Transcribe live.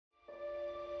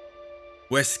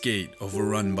Westgate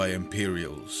overrun by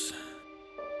Imperials.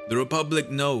 The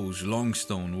Republic knows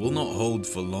Longstone will not hold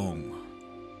for long.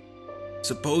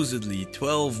 Supposedly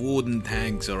 12 Warden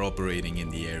tanks are operating in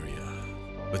the area,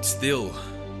 but still,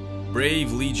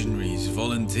 brave legionaries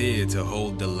volunteer to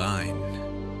hold the line,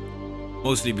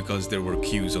 mostly because there were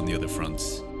queues on the other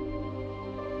fronts.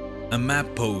 A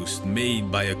map post made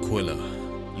by Aquila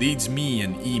leads me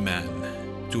and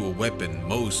E-Man to a weapon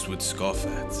most would scoff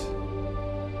at.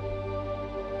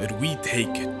 But we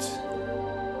take it.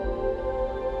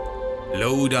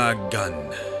 Load our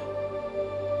gun.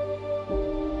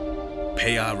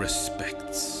 Pay our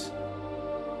respects.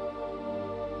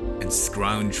 And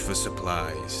scrounge for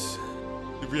supplies.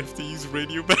 Do we have to use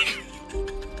radio back?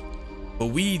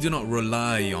 But we do not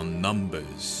rely on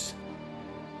numbers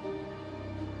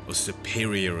or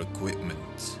superior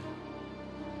equipment.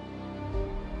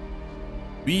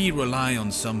 We rely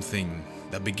on something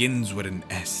that begins with an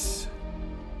S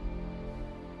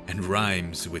and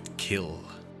rhymes with kill.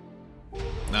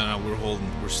 No, we're holding,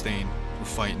 we're staying, we're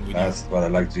fighting. That's what I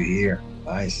like to hear.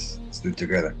 Nice, let's do it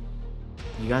together.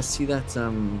 You guys see that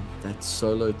that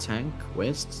solo tank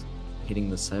west hitting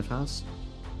the safe house?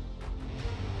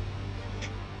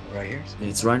 Right here?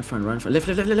 It's right in front, right in front. Left.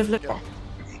 Oh.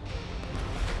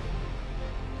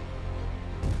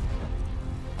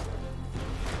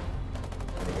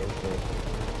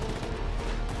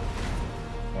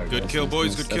 Good kill,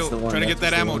 boys, good kill. Try to get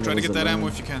that ammo, try to get that ammo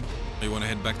if you can. You want to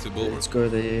head back to Bulwark? Let's go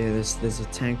there. There's a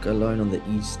tank alone on the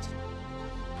east.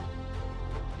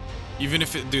 Even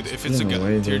if it, dude, if it's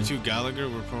a tier 2 Gallagher,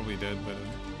 we're probably dead, but...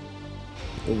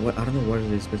 What, I don't know what it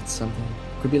is, but it's something.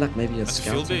 Could be like maybe a that's scout.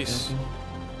 A field base.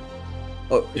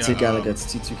 Oh, it's a Gallagher, it's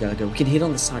T2 Gallagher. We can hit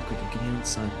on the side quick, we can hit on the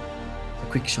side. A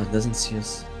quick shot, doesn't see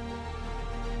us.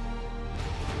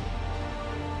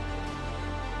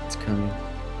 It's coming.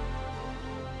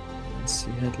 Let's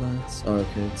see headlights. Oh,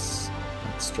 okay, it's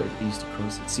like straight east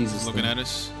across. It sees us. Looking at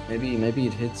us. Maybe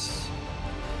it hits.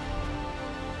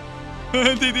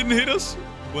 They didn't hit us?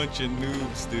 Bunch of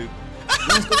noobs, dude.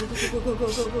 Nice, go.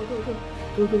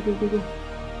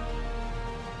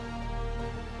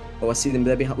 Oh, I see them.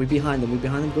 They're behind. We're behind them.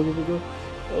 Go.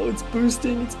 Oh, it's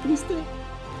boosting.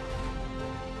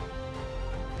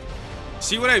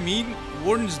 See what I mean?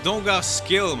 Wardens don't got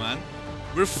skill, man.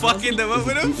 We're fucking them up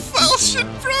with a Falchion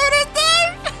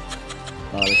prototype!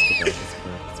 Oh, let's go.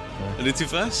 Are they too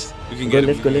fast? We can Go get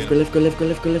left, him. go left.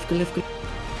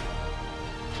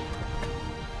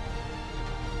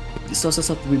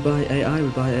 Stop. We buy AI.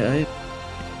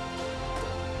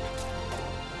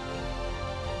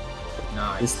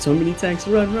 Nice. There's so many tanks.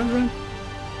 Run.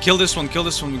 Kill this one, we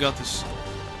got this.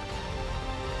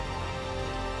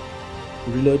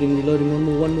 Reloading. One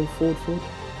more. Forward.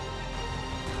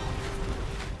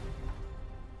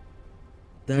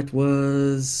 That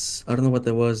was... I don't know what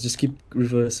that was. Just keep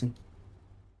reversing.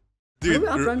 Dude,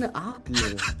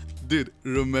 Dude,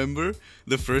 remember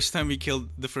the first time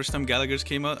Gallagher's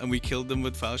came out and we killed them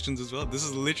with Falchions as well? This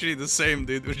is literally the same,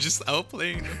 dude. We're just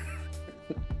outplaying them.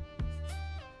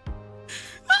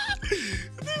 Dude,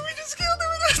 we just killed them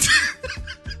with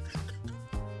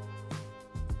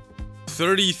that.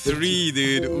 33,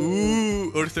 dude.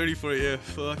 Ooh, or 34, yeah.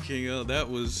 Fucking hell, that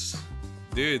was...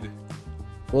 Dude.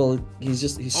 well,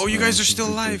 he's oh, you guys are still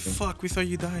alive. Fuck, we thought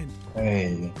you died.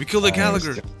 Hey. We killed a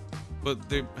Gallagher. But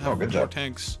they have good more job.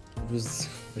 tanks. It was...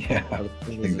 Yeah, I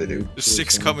think they do. There's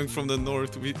 6 coming from the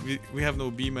north. We have no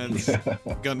B-mans. We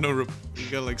got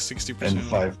like 60%. And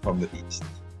 5 from the east.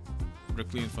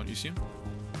 Directly in front. You see him?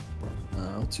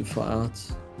 Not too far out.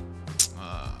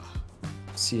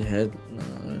 See ahead.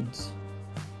 No,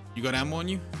 you got ammo on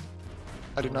you?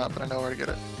 I do not, but I know where to get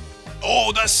it.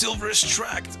 Oh, that silver is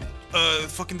tracked.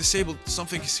 Fucking disabled.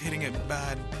 Something's hitting it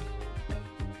bad.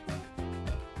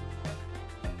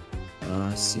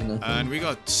 I see nothing. And we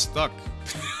got stuck.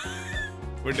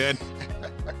 We're dead.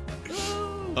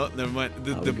 Oh, never mind.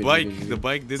 The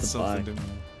bike did something.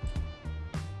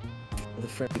 The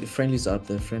friendly's up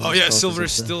there. Oh yeah,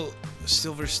 silver's still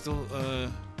straight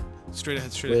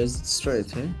ahead. Where's it?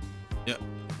 Straight, huh? Yeah,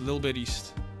 a little bit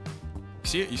east.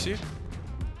 You see it?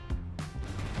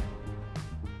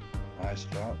 Nice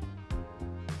job.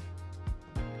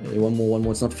 Yeah, one more.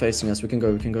 It's not facing us. We can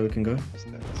go. You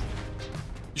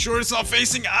sure it's not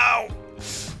facing? Ow!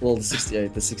 Well, the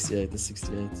 68.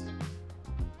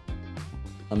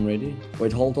 I'm ready.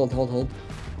 Wait, hold.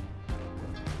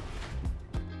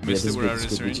 Missed it, we're out of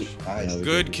this range.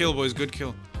 Good kill, boys, good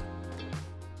kill.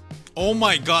 Oh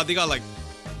my god, they got like...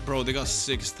 Bro, they got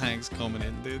 6 tanks coming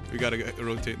in, dude. We gotta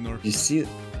rotate north. You see it?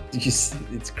 It's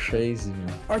crazy,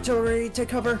 man. Artillery, take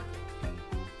cover!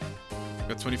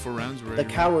 Got 24 rounds, we're The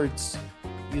ready. cowards.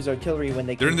 use artillery when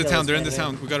they. They're in the kill town. us They're in the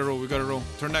hand-to-hand. town. We gotta roll. We gotta roll.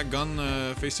 Turn that gun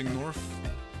facing north.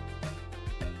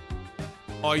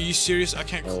 Oh, are you serious? I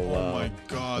can't. Oh, wow. My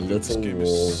god, A dude, this little game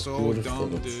wall. is so Who would've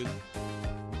dumb, thought? dude.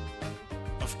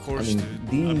 Of course, I mean,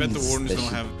 dude. I bet the these, Wardens they don't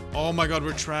should- have. Oh my god,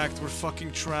 we're tracked. We're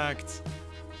fucking tracked.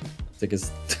 It took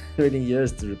us 20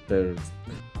 years to repair it.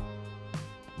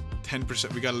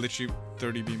 10%. We got literally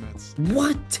 30 BMATs.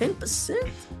 What? 10%?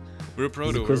 We're a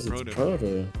proto. We're a Because it's proto.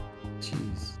 proto.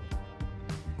 Jeez.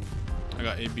 I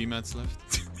got 8 BMATs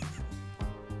left.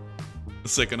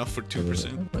 It's like enough for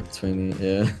 2%. Like 20,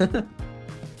 yeah.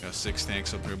 Got 6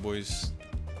 tanks up here, boys.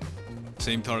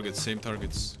 Same targets, same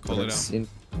targets. Call it out.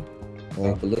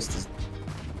 Oh, ballistas.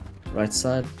 Right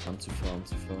side. I'm too far, I'm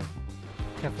too far.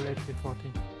 Careful, HP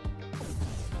 14.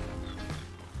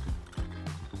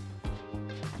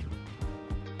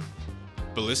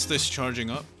 Ballista is charging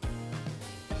up.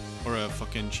 Or a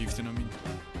fucking chieftain, I mean.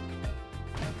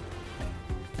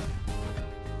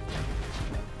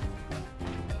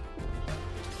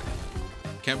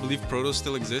 Can't believe protos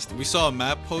still exist. We saw a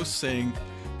map post saying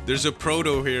there's a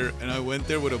proto here, and I went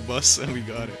there with a bus and we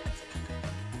got it.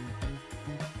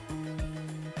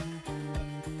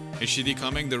 HCD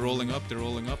coming, they're rolling up, they're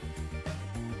rolling up.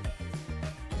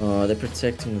 Oh, they're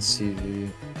protecting the CV.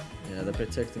 Yeah, they're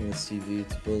protecting the CV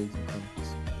to build and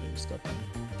compass.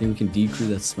 Think we can decrew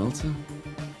that smelter?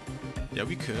 Yeah,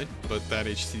 we could, but that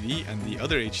HTD and the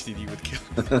other HTD would kill.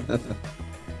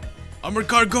 Armored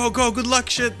car, go, go, good luck,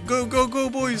 shit. Go, go, go,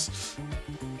 boys.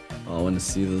 Oh, I want to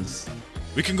see this.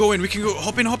 We can go in, we can go.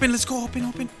 Hop in, let's go, hop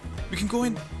in. We can go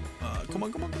in. Come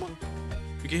on, come on, come on.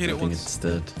 We can hit it I think once. it's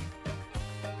dead.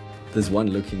 There's one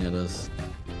looking at us.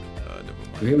 Never mind.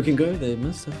 Okay, we can go. They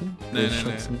missed, I think. No, They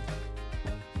no, shot no.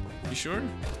 You sure?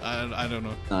 I don't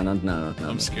know. No.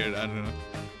 I'm scared, I don't know.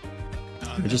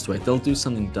 But just wait, they'll do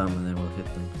something dumb and then we'll hit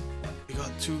them. We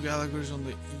got 2 Gallaghers on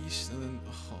the east and then...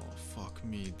 Oh, fuck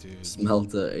me, dude.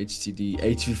 Smelter, HTD,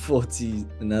 HV40,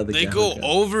 another They go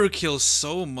Gallagher. overkill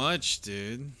so much,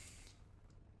 dude.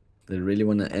 They really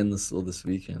want to end this all this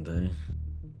weekend, eh?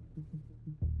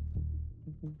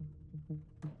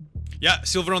 Yeah,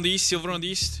 silver on the east, silver on the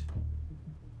east.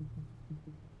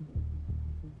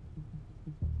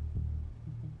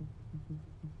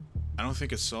 I don't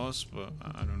think it saw us, but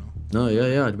I don't know. No,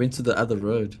 yeah, it went to the other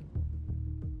road.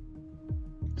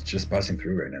 It's just passing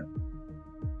through right now.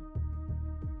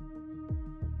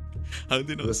 How did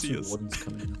they not There's see two us? Wardens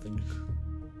coming, I think.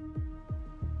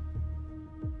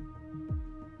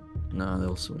 Nah, they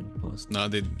also went past. Nah,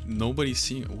 nobody's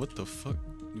seeing. What the fuck?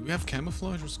 Do we have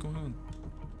camouflage? What's going on?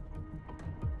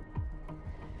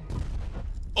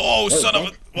 Oh, son of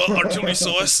a... Well, artillery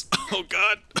saw us. Oh,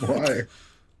 God. Why?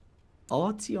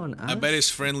 RT on us? I bet it's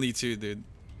friendly, too, dude.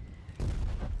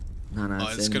 No, Oh,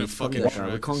 it's gonna fucking We track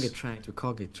can't us. get tracked. We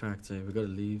can't get tracked. Eh? We gotta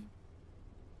leave.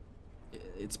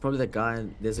 It's probably that guy.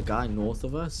 There's a guy north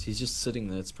of us. He's just sitting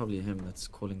there. It's probably him that's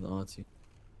calling the RT.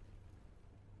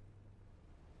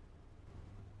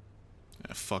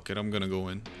 Yeah, fuck it. I'm gonna go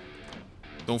in.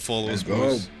 Don't follow Let's us, go.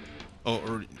 boys. Oh,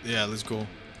 or yeah, let's go.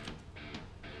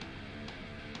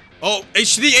 Oh,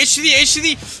 HDD, HDD,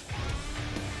 HDD.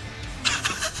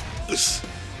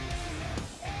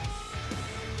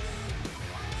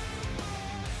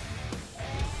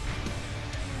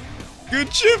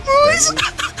 Good shit, boys.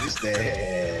 He's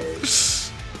dead.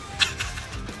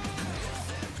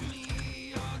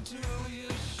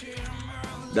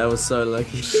 That was so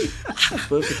lucky.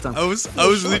 Perfect time. I was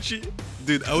literally,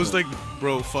 dude. I was like,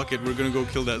 bro, fuck it. We're gonna go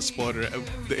kill that spotter.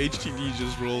 The HTD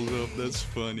just rolled up. That's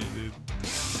funny, dude.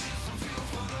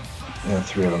 Yeah,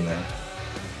 3 of them there.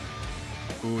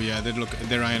 Oh yeah,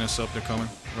 they're eyeing us up. They're coming.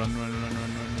 Run, run, run, run,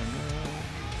 run, run.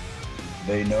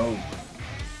 They know.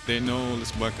 They know.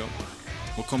 Let's back up.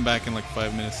 We'll come back in like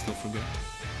 5 minutes. Don't forget.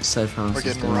 Safe house. We're is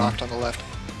getting down. rocked on the left.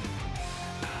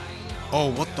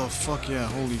 Oh, what the fuck? Yeah,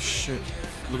 holy shit.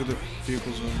 Look at the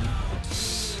vehicles over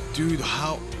there. Dude,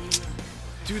 how?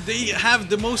 Dude, they have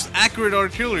the most accurate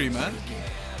artillery, man.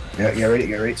 Yeah, get ready,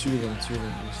 get ready. Two of them.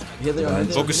 Here they are. Fine.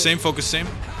 Here Focus same, focus same.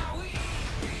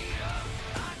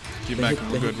 Keep back.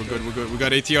 We're good, we're good, we're good. We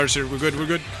got ATRs here. We're good, we're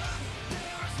good.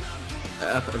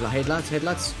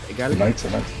 Headlights. Gallagher. Lights.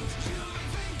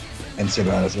 And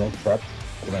Sylvan as well. Trapped.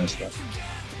 Sylvan is trapped.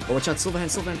 Oh, watch out.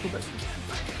 Silverhand, pull back.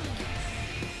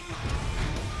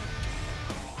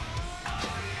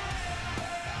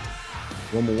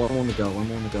 One more to go.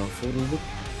 Forward a little bit.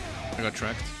 I got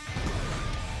tracked.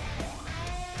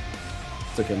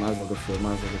 It's okay, might as well go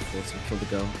forward. So kill the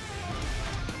girl.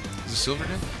 Is it silver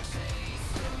dead?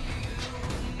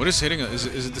 What is hitting us?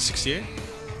 Is it the 68?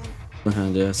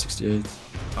 Behind, yeah, 68.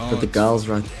 Oh, But the it's- girl's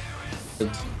right.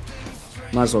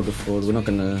 Might as well go forward. We're not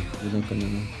gonna. A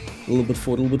little bit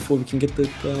forward. We can get the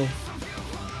goal.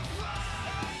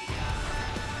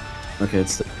 Okay,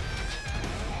 it's.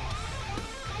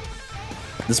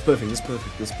 This is perfect.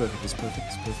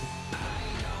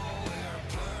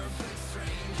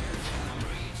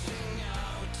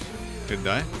 Did it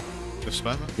die? The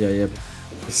spot? Yeah.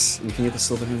 We can get the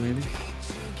silver here maybe.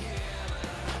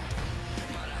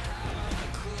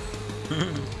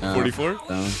 44?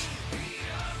 Down.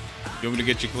 You want me to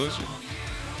get you closer?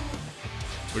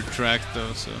 We're tracked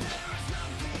though, so.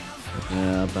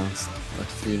 Yeah, I bounced like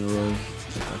 3 in a row.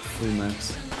 Like full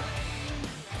max.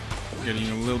 Getting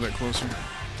you a little bit closer.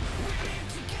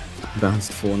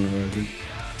 Bounced 4 in a row, dude.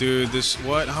 Dude, this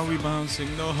what? How are we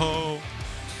bouncing? No.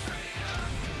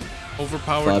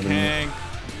 Overpowered 5 in a row. tank.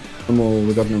 No more.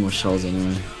 We got no more shells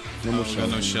anyway. We got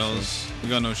no shells. We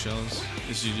got no shells.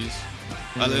 It's GG's.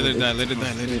 Let it die. Let it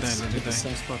die. The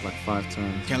same spot like 5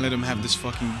 times. Can't let him have this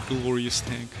fucking glorious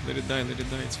tank. Let it die.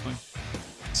 It's fine.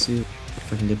 See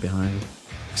if I can get behind it.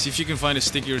 See if you can find a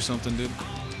sticky or something, dude.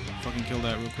 Fucking kill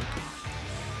that real quick.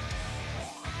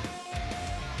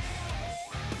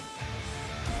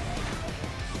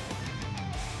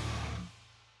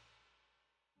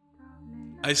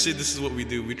 I say this is what we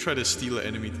do. We try to steal an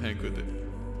enemy tank with it.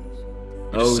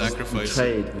 Oh, sacrifice.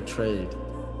 We trade.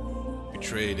 We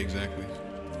trade, exactly.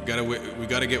 We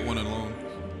gotta get one alone.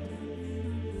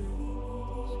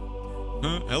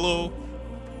 Huh? Hello.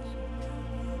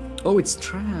 Oh, it's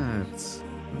trapped.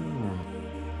 Oh.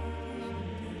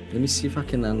 Let me see if I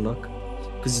can unlock.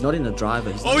 Because he's not in the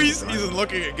driver. He's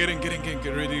unlocking it. Get in. Get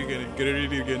ready to get in. Get ready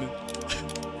to get in.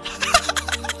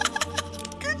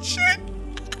 Good shit.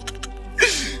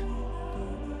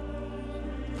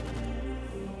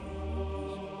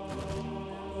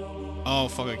 Oh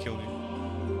fuck! I killed you.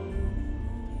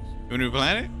 You want to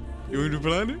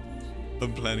plan it?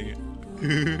 I'm planning it.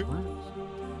 Can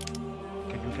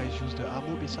you guys use the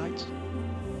ammo besides?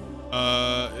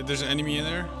 There's an enemy in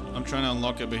there. I'm trying to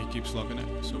unlock it, but he keeps locking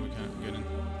it, so we can't get in.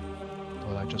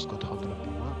 Well, I just got 100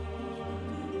 ammo.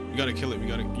 We gotta kill it.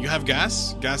 You have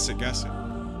gas? Gas it.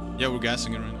 Yeah, we're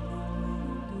gassing it right now.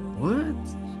 What?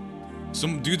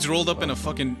 Some dudes rolled up in a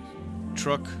fucking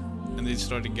truck and they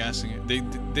started gassing it. They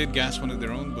did gas one of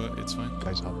their own, but it's fine.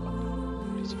 Guys, have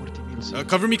it's 40 mils.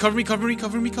 Cover me.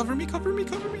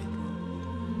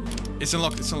 It's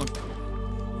unlocked.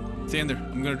 Stay in there.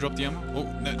 I'm gonna drop the ammo. Oh,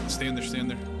 no, stay in there.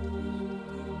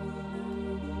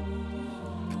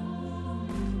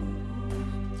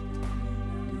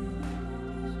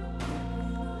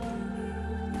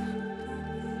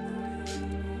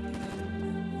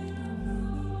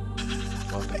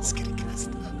 It's getting gassed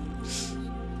up.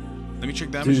 Let me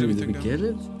check damage and everything. Did we get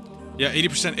it? Yeah,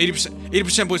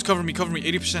 80%, boys. Cover me.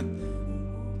 80%.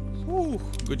 Woo,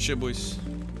 good shit, boys.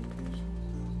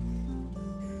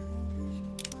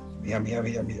 I'm here.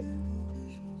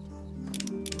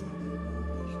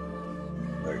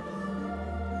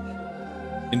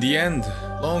 In the end,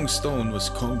 Longstone was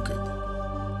conquered.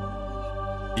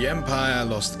 The Empire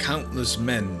lost countless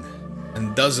men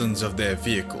and dozens of their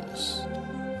vehicles.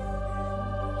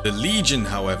 The Legion,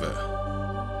 however,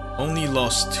 only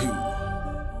lost 2.